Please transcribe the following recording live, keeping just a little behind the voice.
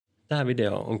Tämä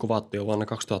video on kuvattu jo vuonna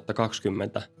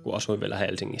 2020, kun asuin vielä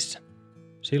Helsingissä.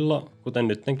 Silloin, kuten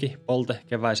nyttenkin, polte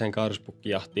keväiseen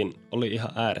kaurispukkiahtiin oli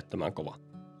ihan äärettömän kova.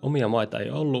 Omia maita ei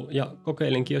ollut ja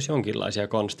kokeilinkin jos jonkinlaisia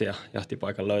konstia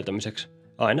jahtipaikan löytämiseksi,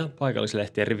 aina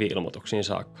paikallislehtien rivi-ilmoituksiin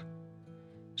saakka.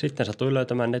 Sitten satuin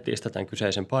löytämään netistä tämän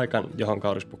kyseisen paikan, johon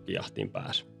kaurispukkiahtiin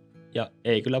pääsi. Ja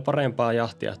ei kyllä parempaa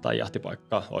jahtia tai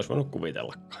jahtipaikkaa olisi voinut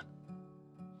kuvitellakaan.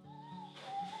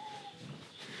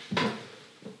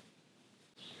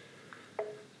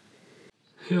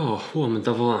 Joo,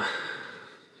 huomenta vaan.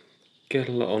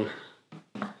 Kello on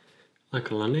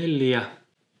aikalla 4.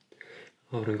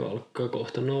 Aurinko alkaa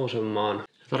kohta nousemaan.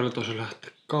 Tarkoitus on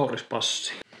lähteä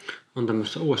kaurispassiin. On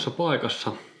tämmöisessä uudessa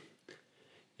paikassa.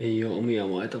 Ei oo omia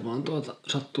maita, vaan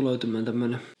sattui löytymään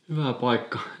tämmönen hyvä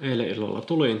paikka. Eilen illalla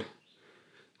tulin.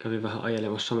 Kävin vähän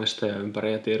ajelemassa mestoja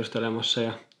ympäri ja tiedustelemassa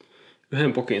ja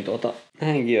yhden pukin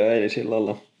näinkin jo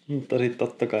eilisillalla. Mutta sitten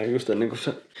totta kai just ennen kuin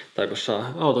kun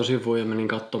saa auto sivuun ja menin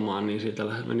katsomaan, niin siitä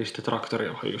meni sitten traktori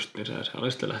ohi just, niin se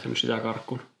oli sitten lähtenyt sitä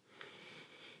karkuun.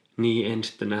 Niin en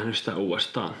sitten nähnyt sitä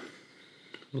uudestaan.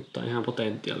 Mutta ihan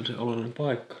potentiaalisen oloinen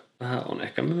paikka. Vähän on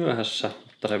ehkä myöhässä,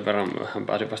 mutta sen verran myöhään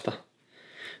pääsin vasta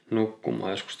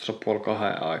nukkumaan joskus tuossa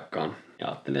 1:30 aikaan. Ja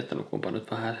ajattelin, että nukunpa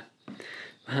nyt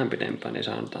vähän pidempään, niin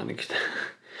saanut ainakin sitä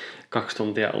 2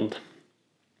 tuntia unta.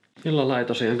 Illalla ei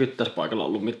tosiaan kyttäyspaikalla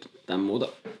ollut mitään muuta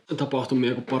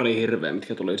tapahtumia kuin pari hirveä,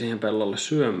 mitkä tuli siihen pellolle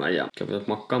syömään ja kävivät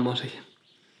makkaamaan siihen.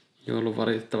 Joudun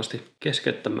valitettavasti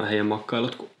keskeyttämään heidän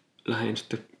makkailut, kun lähdin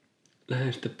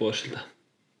sitten pois siltä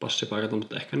passipaikalta,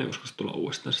 mutta ehkä ne uskoisi tulla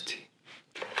uudestaan sitten siihen.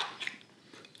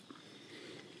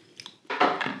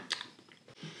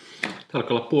 Tää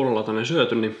alkaa olla puolella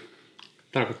syöty, niin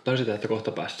tarkoittaa sitä, että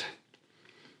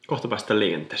kohta päästään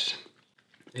liikenteessä.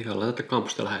 Eikä olla tätä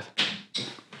kampusta lähettä.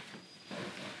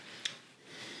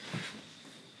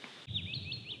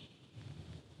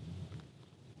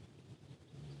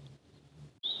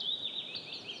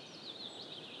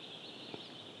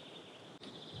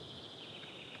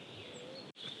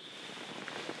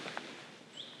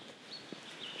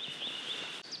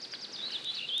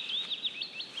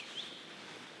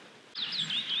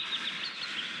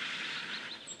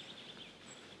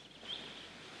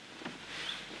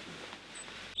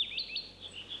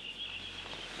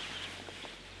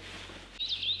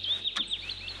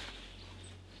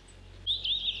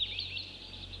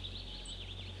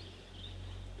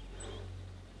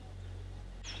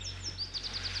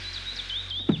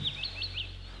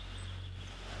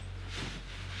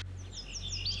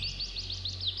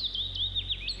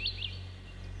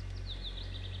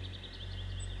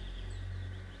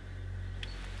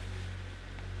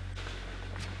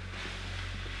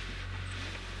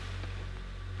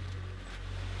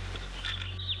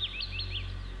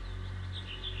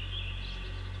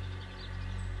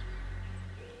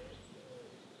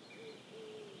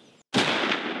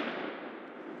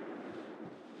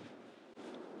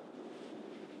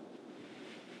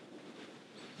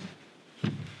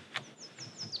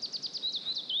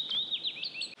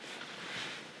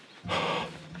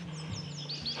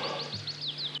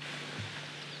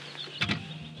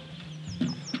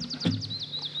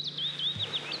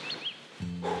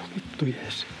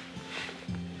 Yes.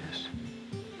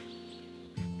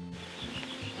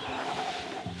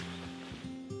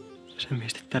 Se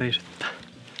miesti tärisyttää.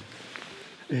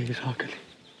 Ei saakeli.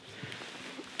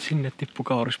 Sinne tippu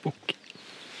kaurispukki.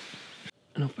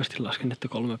 Nopeasti lasken, että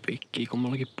 3 piikkiä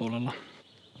kummallakin puolella.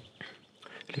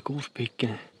 Eli 6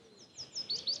 piikkinen.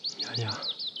 Ja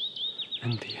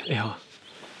en tiedä.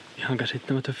 Ihan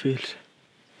käsittämätön fiilis.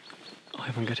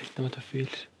 Aivan käsittämätön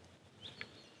fiilis.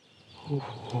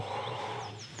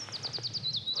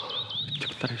 Vittu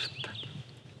kun tärisyttää.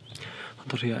 On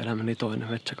tosiaan elämäni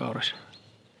toinen metsäkauris.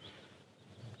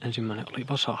 Ensimmäinen oli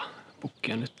vasa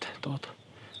pukki ja nyt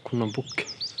kunnon pukki.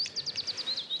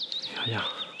 Ja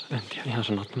en tiedä, ihan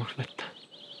sanattomaksi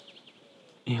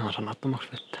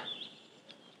vettä.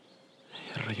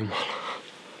 Herra Jumala.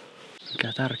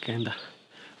 Mikä tärkeintä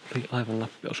oli aivan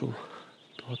läppiosuma.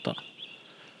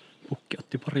 Pukki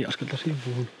otti pari askelta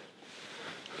sivuun.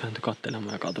 Kääntyi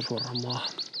katselemaan ja kaatui suoraan maahan.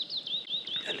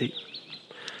 Eli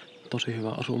tosi hyvä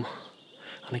osuma.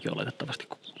 Ainakin oletettavasti,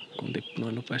 kun tippui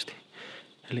noin nopeasti.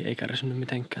 Eli ei kärsinyt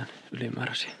mitenkään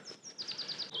ylimääräisiä.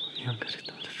 Ihan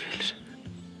käsittämätön fiilis.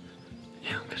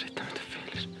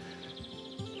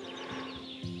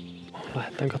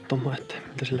 Lähdetään katsomaan,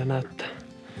 miltä sillä näyttää.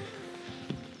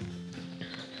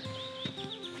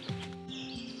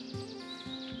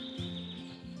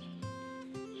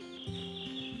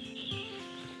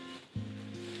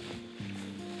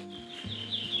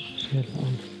 Siellä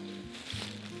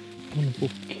on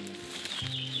pukki.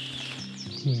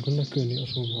 Niin kuin näkyy, niin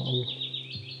osuma on ollut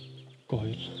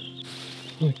kohdilla.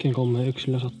 Oikein komea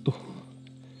yksilö sattu.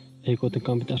 Ei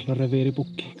kuitenkaan pitäisi olla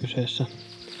reviiripukki kyseessä.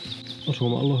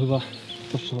 Osuma on ollut hyvä.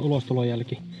 Tossa on ulostulon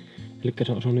jälki. Eli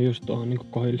se on osunut just tuohon niin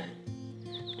kohdille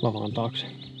lavaan taakse.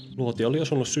 Luoti oli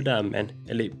osunut sydämeen,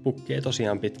 eli pukki ei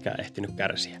tosiaan pitkään ehtinyt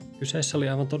kärsiä. Kyseessä oli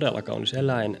aivan todella kaunis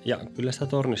eläin, ja kyllä sitä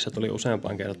tornissa tuli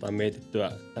useampaan kertaan mietittyä,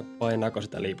 että painaako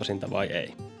sitä liipasinta vai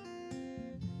ei.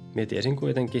 Mie tiesin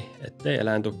kuitenkin, ettei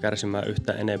eläin tule kärsimään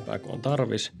yhtään enempää kuin on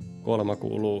tarvis, kuolema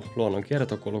kuuluu luonnon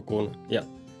kiertokulkuun, ja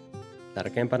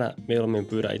tärkeimpänä mieluummin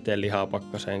pyydä itse lihaa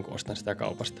pakkaseen, kun ostan sitä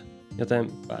kaupasta.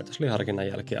 Joten päätös oli harkinnan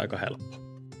jälkeen aika helppo.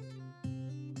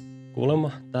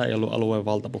 Kuulemma tää ei ollut alueen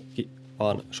valtapukki,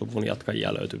 vaan suvun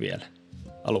jatkajia löytyi vielä.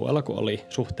 Alueella kun oli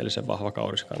suhteellisen vahva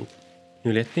kauriskanta.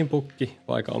 Nyljettiin pukki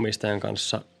paikan omistajan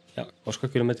kanssa, ja koska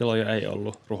kylmätiloja ei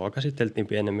ollut, ruhoa käsiteltiin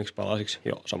pienemmiksi palasiksi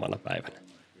jo samana päivänä.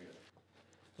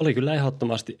 Oli kyllä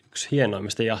ehdottomasti yksi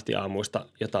hienoimmista jahtiaamuista,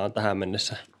 jota on tähän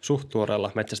mennessä suht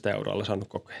tuoreella metsästäjäuralla saanut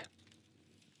kokea.